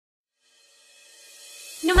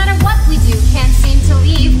No matter what we do, can't seem to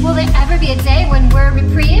leave. Will there ever be a day when we're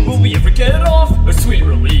reprieved? Will we ever get it off? A sweet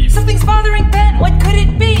relief. Something's bothering Ben. What could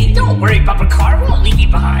it be? Don't worry, Papa Car won't leave you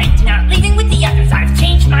behind. Not leaving with the others, I've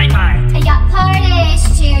changed my mind. I got parties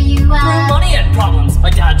to cheer you Through up. money and problems,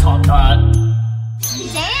 my dad taught that.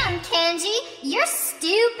 Damn, Kenji, you're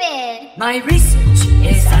stupid. My research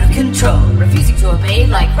is out of control, refusing to obey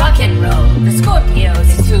like rock and roll. The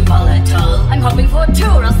Scorpios is too volatile. I'm hoping for two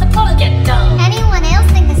or else the plot will get dull. Anyone else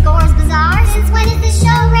think the score is bizarre? Since when is this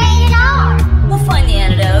show rated R? We'll find the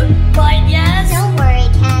antidote. Right, yes? Don't worry,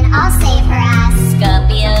 Ken, I'll save her ass.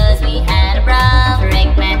 Scorpios, we had a brawl.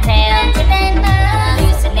 Break my tail, trip and fall.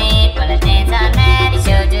 Hallucinate, wanna dance all night. You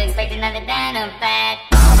sure to expect another dino fight.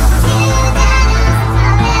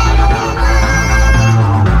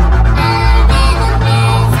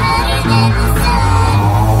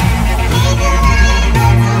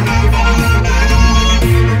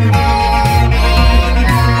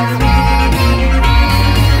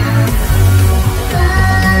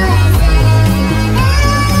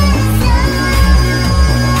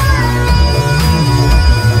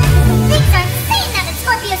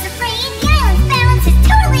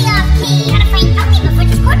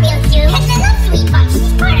 You